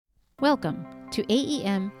Welcome to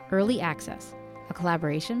AEM Early Access, a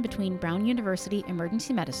collaboration between Brown University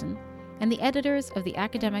Emergency Medicine and the editors of the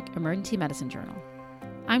Academic Emergency Medicine Journal.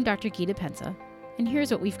 I'm Dr. Gita Pensa, and here's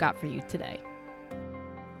what we've got for you today.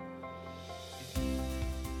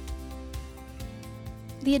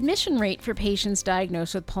 The admission rate for patients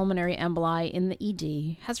diagnosed with pulmonary emboli in the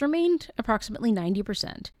ED has remained approximately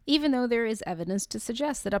 90%, even though there is evidence to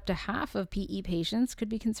suggest that up to half of PE patients could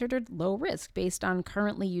be considered low risk based on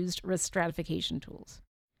currently used risk stratification tools.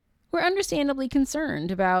 We're understandably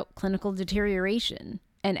concerned about clinical deterioration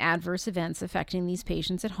and adverse events affecting these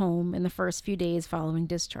patients at home in the first few days following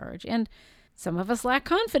discharge, and some of us lack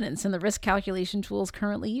confidence in the risk calculation tools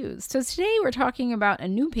currently used. So today we're talking about a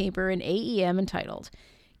new paper in AEM entitled,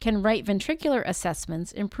 "Can Right Ventricular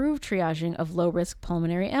Assessments Improve Triaging of Low-Risk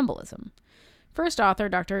Pulmonary Embolism?" First author,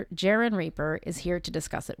 Dr. Jaron Raper, is here to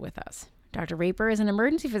discuss it with us. Dr. Raper is an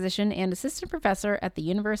emergency physician and assistant professor at the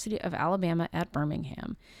University of Alabama at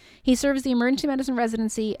Birmingham. He serves the emergency medicine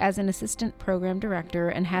residency as an assistant program director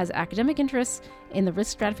and has academic interests in the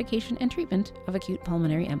risk stratification and treatment of acute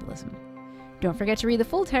pulmonary embolism. Don't forget to read the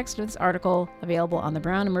full text of this article, available on the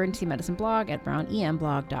Brown Emergency Medicine blog at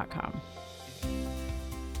brownemblog.com.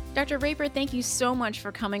 Dr. Raper, thank you so much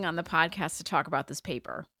for coming on the podcast to talk about this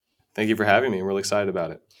paper. Thank you for having me. I'm really excited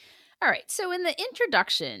about it. All right. So in the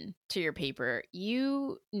introduction to your paper,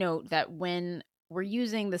 you note that when we're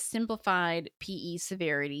using the Simplified PE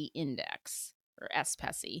Severity Index, or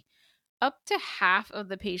SPECI, up to half of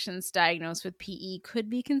the patients diagnosed with PE could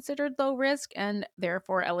be considered low risk and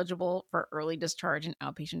therefore eligible for early discharge and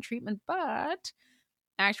outpatient treatment, but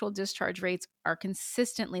actual discharge rates are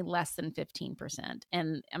consistently less than 15%.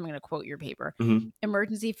 And I'm going to quote your paper.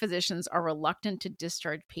 Emergency physicians are reluctant to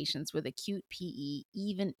discharge patients with acute PE,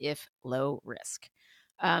 even if low risk.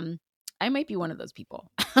 I might be one of those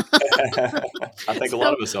people. I think a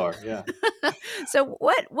lot of us are, yeah. So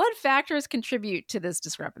what factors contribute to this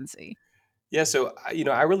discrepancy? Yeah, so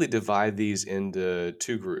I really divide these into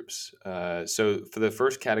two groups. So for the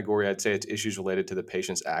first category, I'd say it's issues related to the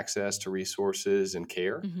patient's access to resources and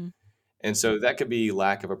care. Mm-hmm. And so that could be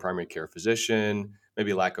lack of a primary care physician,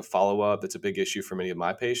 maybe lack of follow-up. That's a big issue for many of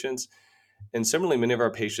my patients. And similarly, many of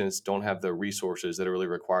our patients don't have the resources that are really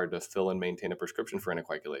required to fill and maintain a prescription for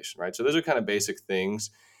anticoagulation, right? So those are kind of basic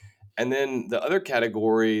things. And then the other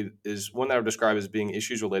category is one that I would describe as being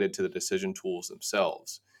issues related to the decision tools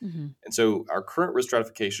themselves. Mm-hmm. And so our current risk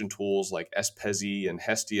stratification tools like SPECI and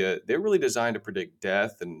Hestia, they're really designed to predict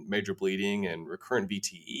death and major bleeding and recurrent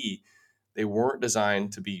VTE. They weren't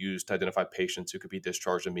designed to be used to identify patients who could be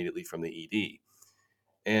discharged immediately from the ED.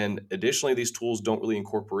 And additionally, these tools don't really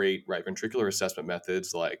incorporate right ventricular assessment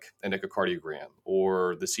methods like an echocardiogram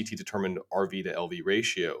or the CT-determined RV to LV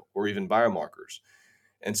ratio or even biomarkers.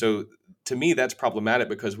 And so to me, that's problematic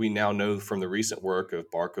because we now know from the recent work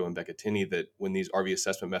of Barco and Beccattini that when these RV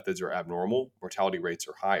assessment methods are abnormal, mortality rates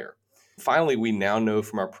are higher. Finally, we now know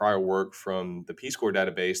from our prior work from the P-SCORE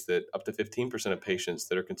database that up to 15% of patients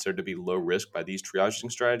that are considered to be low risk by these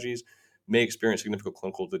triaging strategies may experience significant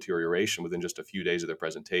clinical deterioration within just a few days of their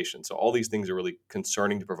presentation. So all these things are really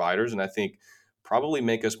concerning to providers and I think probably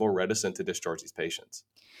make us more reticent to discharge these patients.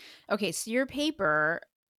 Okay, so your paper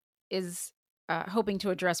is hoping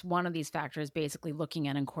to address one of these factors, basically looking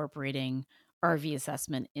at incorporating RV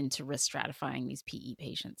assessment into risk stratifying these PE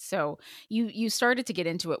patients. So you started to get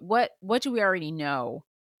into it. What do we already know?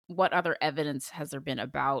 What other evidence has there been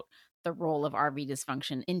about the role of RV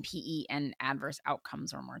dysfunction in PE and adverse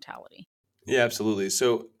outcomes or mortality? Yeah, absolutely.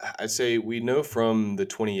 So I'd say we know from the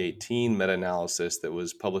 2018 meta-analysis that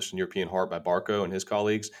was published in European Heart by Barco and his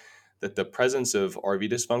colleagues that the presence of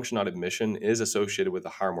RV dysfunction on admission is associated with a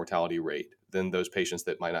higher mortality rate than those patients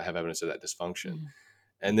that might not have evidence of that dysfunction. Mm-hmm.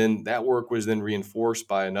 And then that work was then reinforced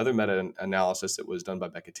by another meta-analysis that was done by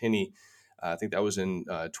Beccattini. I think that was in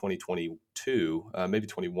 2022, maybe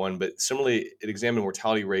 21. But similarly, it examined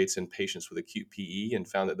mortality rates in patients with acute PE and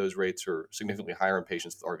found that those rates are significantly higher in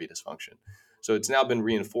patients with RV dysfunction. So it's now been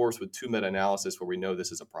reinforced with two meta-analysis where we know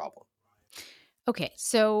this is a problem. Okay,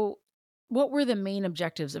 so what were the main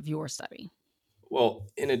objectives of your study? Well,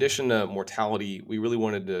 in addition to mortality, we really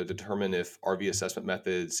wanted to determine if RV assessment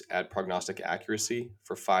methods add prognostic accuracy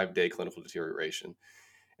for 5-day clinical deterioration.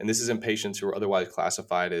 And this is in patients who are otherwise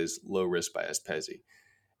classified as low risk by SPECI.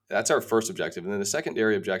 That's our first objective. And then the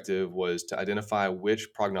secondary objective was to identify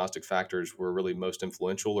which prognostic factors were really most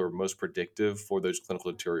influential or most predictive for those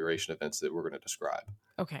clinical deterioration events that we're going to describe.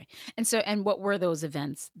 Okay. And what were those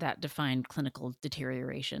events that defined clinical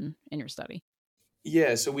deterioration in your study?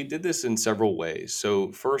 Yeah, so we did this in several ways.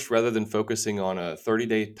 So first, rather than focusing on a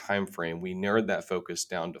 30-day time frame, we narrowed that focus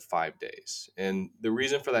down to 5 days. And the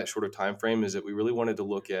reason for that shorter time frame is that we really wanted to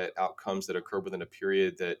look at outcomes that occur within a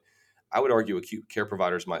period that I would argue acute care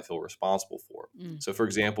providers might feel responsible for. Mm. So for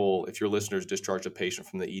example, if your listeners discharged a patient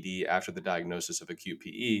from the ED after the diagnosis of acute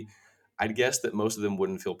PE, I'd guess that most of them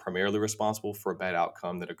wouldn't feel primarily responsible for a bad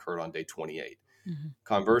outcome that occurred on day 28. Hmm.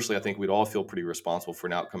 Conversely, I think we'd all feel pretty responsible for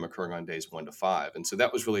an outcome occurring on days 1 to 5. And so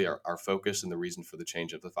that was really our focus and the reason for the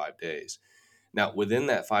change of the 5 days. Now, within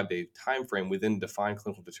that 5 day time frame, we then define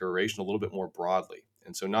clinical deterioration a little bit more broadly.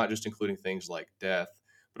 And so not just including things like death,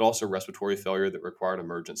 but also respiratory failure that required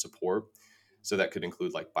emergent support. So that could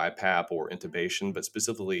include like BiPAP or intubation, but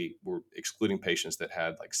specifically we're excluding patients that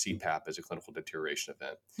had like CPAP as a clinical deterioration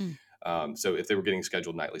event. Mm. So if they were getting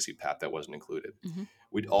scheduled nightly CPAP, that wasn't included. Hmm.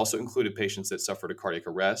 We'd also included patients that suffered a cardiac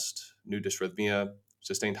arrest, new dysrhythmia,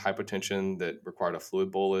 sustained hypotension that required a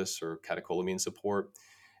fluid bolus or catecholamine support.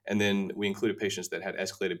 And then we included patients that had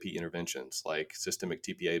escalated P interventions like systemic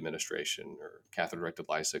TPA administration or catheter-directed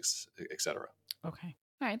Lasix, et cetera. Okay.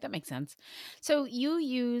 All right, that makes sense. So you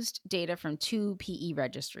used data from two PE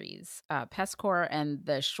registries, PESCOR and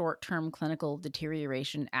the Short Term Clinical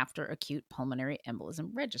Deterioration After Acute Pulmonary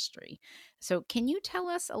Embolism Registry. So can you tell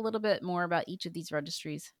us a little bit more about each of these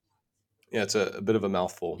registries? Yeah, it's a bit of a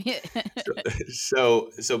mouthful.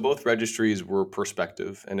 So, so both registries were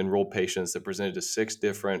prospective and enrolled patients that presented to 6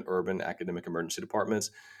 different urban academic emergency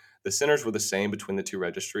departments. The centers were the same between the two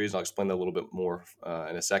registries. I'll explain that a little bit more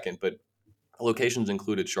in a second. But locations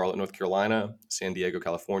included Charlotte, North Carolina, San Diego,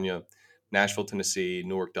 California, Nashville, Tennessee,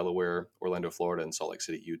 Newark, Delaware, Orlando, Florida, and Salt Lake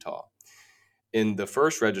City, Utah. In the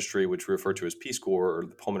first registry, which we refer to as PSCOR, or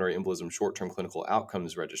the Pulmonary Embolism Short-Term Clinical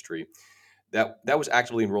Outcomes Registry, that was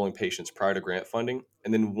actively enrolling patients prior to grant funding.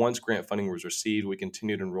 And then once grant funding was received, we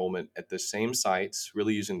continued enrollment at the same sites,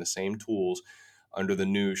 really using the same tools under the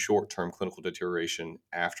new short-term clinical deterioration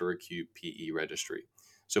after acute PE registry.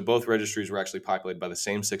 So both registries were actually populated by the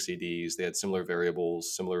same 6 EDs. They had similar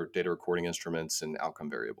variables, similar data recording instruments, and outcome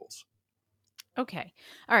variables. Okay.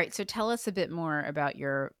 All right. So tell us a bit more about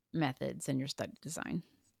your methods and your study design.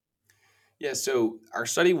 Yeah, so our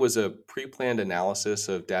study was a pre planned analysis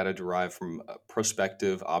of data derived from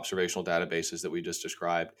prospective observational databases that we just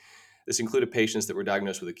described. This included patients that were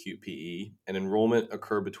diagnosed with acute PE, and enrollment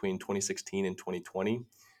occurred between 2016 and 2020.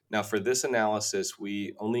 Now, for this analysis,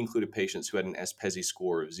 we only included patients who had an SPESI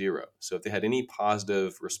score of 0. So, if they had any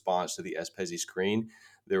positive response to the SPESI screen,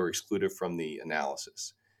 they were excluded from the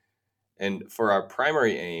analysis. And for our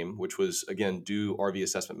primary aim, which was again, do RV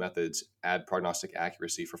assessment methods add prognostic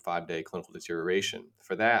accuracy for 5 day clinical deterioration?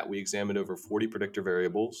 For that, we examined over 40 predictor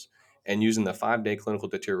variables. And using the 5 day clinical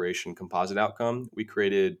deterioration composite outcome, we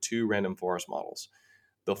created 2 random forest models.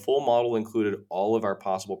 The full model included all of our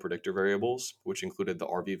possible predictor variables, which included the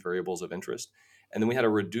RV variables of interest. And then we had a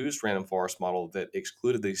reduced random forest model that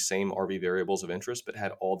excluded these same RV variables of interest, but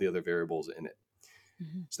had all the other variables in it.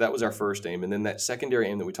 Mhm. So that was our first aim. And then that secondary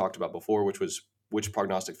aim that we talked about before, which was which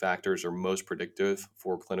prognostic factors are most predictive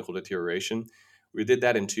for clinical deterioration, we did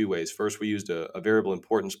that in 2 ways. First, we used a variable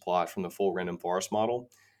importance plot from the full random forest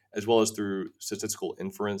model, as well as through statistical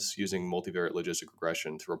inference using multivariate logistic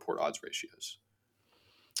regression to report odds ratios.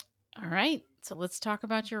 All right. So let's talk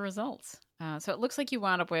about your results. So it looks like you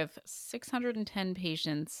wound up with 610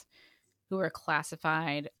 patients who were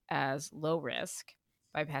classified as low risk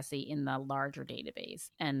by PESI in the larger database,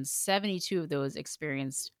 and 72 of those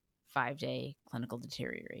experienced 5 day clinical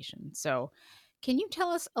deterioration. So, can you tell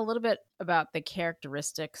us a little bit about the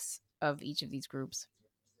characteristics of each of these groups?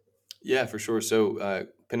 Yeah, for sure. So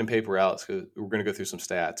pen and paper out because we're going to go through some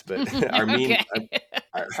stats. But our mean Okay.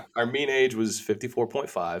 our mean age was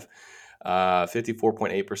 54.5.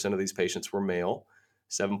 54.8% of these patients were male.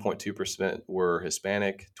 7.2% were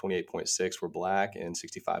Hispanic. 28.6 were Black, and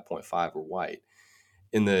 65.5 were white.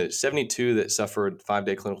 In the 72 that suffered 5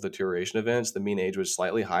 day clinical deterioration events, the mean age was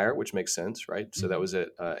slightly higher, which makes sense, right? So that Mhm. was at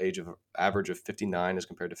age of average of 59 as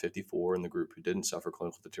compared to 54 in the group who didn't suffer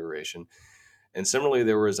clinical deterioration. And similarly,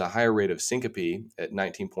 there was a higher rate of syncope at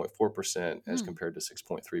 19.4% as Hmm. compared to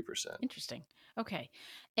 6.3%. Interesting. Okay.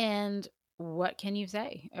 And what can you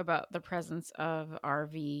say about the presence of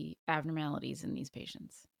RV abnormalities in these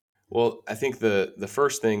patients? Well, I think the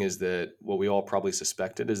first thing is that what we all probably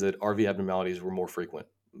suspected is that RV abnormalities were more frequent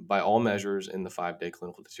by all measures in the 5 day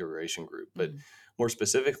clinical deterioration group. But Mm. more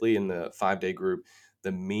specifically in the 5 day group,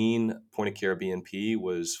 the mean point of care BNP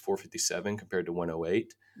was 457 compared to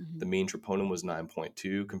 108. Hmm. The mean troponin was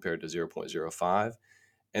 9.2 compared to 0.05.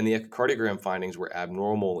 And the echocardiogram findings were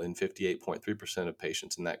abnormal in 58.3% of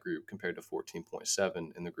patients in that group compared to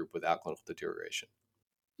 14.7% in the group without clinical deterioration.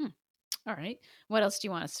 All right. What else do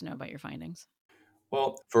you want us to know about your findings?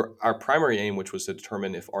 Well, for our primary aim, which was to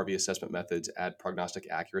determine if RV assessment methods add prognostic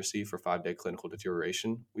accuracy for 5-day clinical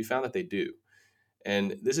deterioration, we found that they do.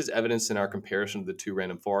 And this is evidenced in our comparison to the two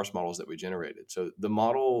random forest models that we generated. So the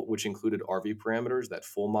model, which included RV parameters, that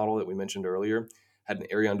full model that we mentioned earlier, had an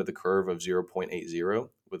area under the curve of 0.80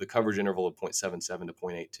 with a coverage interval of 0.77 to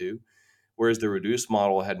 0.82, whereas the reduced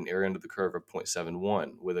model had an area under the curve of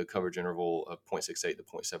 0.71 with a coverage interval of 0.68 to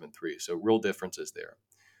 0.73. So real differences there.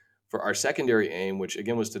 For our secondary aim, which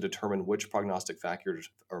again was to determine which prognostic factors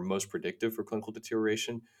are most predictive for clinical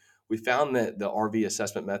deterioration, we found that the RV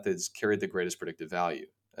assessment methods carried the greatest predictive value.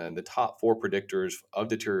 And the top 4 predictors of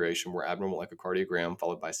deterioration were abnormal echocardiogram,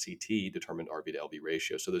 followed by CT, determined RV to LV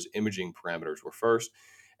ratio. So those imaging parameters were first.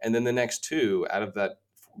 And then the next 2 out of that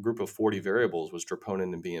group of 40 variables was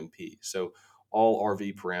troponin and BMP. So all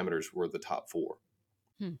RV parameters were the top 4.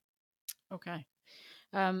 Okay.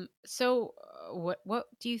 What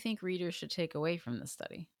do you think readers should take away from this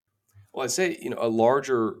study? Well, I'd say a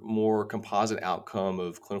larger, more composite outcome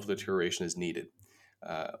of clinical deterioration is needed.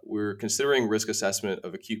 We're considering risk assessment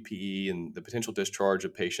of acute PE and the potential discharge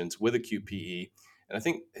of patients with acute PE. And I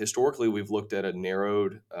think historically we've looked at a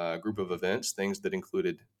narrowed group of events, things that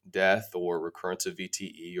included death or recurrence of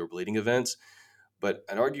VTE or bleeding events. But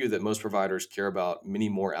I'd argue that most providers care about many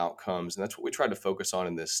more outcomes, and that's what we tried to focus on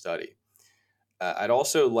in this study. I'd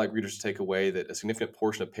also like readers to take away that a significant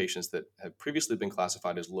portion of patients that have previously been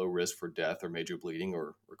classified as low risk for death or major bleeding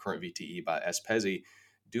or recurrent VTE by SPESI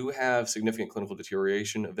do have significant clinical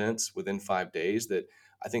deterioration events within 5 days that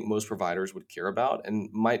I think most providers would care about and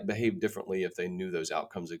might behave differently if they knew those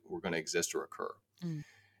outcomes were going to exist or occur. Mm.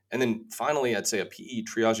 And then finally, I'd say a PE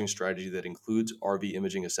triaging strategy that includes RV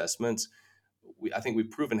imaging assessments I think we've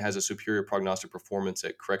proven has a superior prognostic performance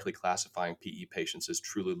at correctly classifying PE patients as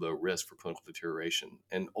truly low risk for clinical deterioration.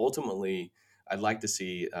 And ultimately, I'd like to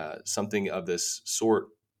see something of this sort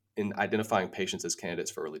in identifying patients as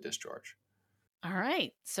candidates for early discharge. All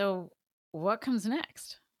right. So what comes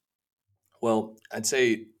next? Well, I'd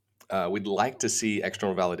say we'd like to see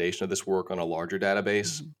external validation of this work on a larger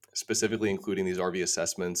database, specifically including these RV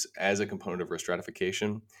assessments as a component of risk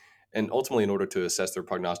stratification. And ultimately, in order to assess their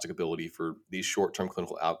prognostic ability for these short-term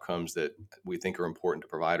clinical outcomes that we think are important to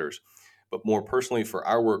providers. But more personally, for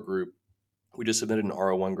our work group, we just submitted an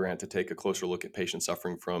R01 grant to take a closer look at patients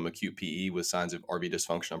suffering from acute PE with signs of RV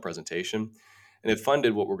dysfunction on presentation. And if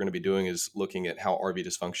funded, what we're going to be doing is looking at how RV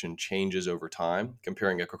dysfunction changes over time,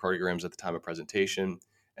 comparing echocardiograms at the time of presentation,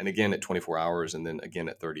 and again at 24 hours, and then again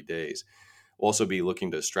at 30 days. We'll also be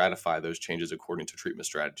looking to stratify those changes according to treatment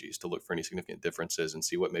strategies to look for any significant differences and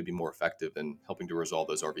see what may be more effective in helping to resolve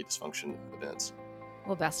those RV dysfunction events.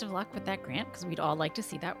 Well, best of luck with that grant because we'd all like to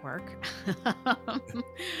see that work.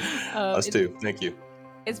 Us too. Thank you.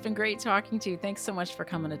 It's been great talking to you. Thanks so much for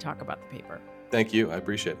coming to talk about the paper. Thank you. I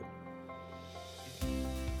appreciate it.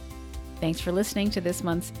 Thanks for listening to this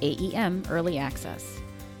month's AEM Early Access.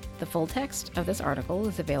 The full text of this article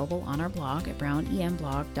is available on our blog at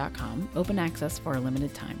brownemblog.com, open access for a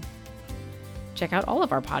limited time. Check out all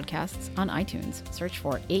of our podcasts on iTunes. Search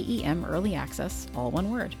for AEM Early Access, all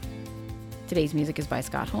one word. Today's music is by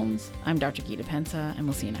Scott Holmes. I'm Dr. Gita Pensa, and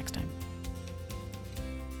we'll see you next time.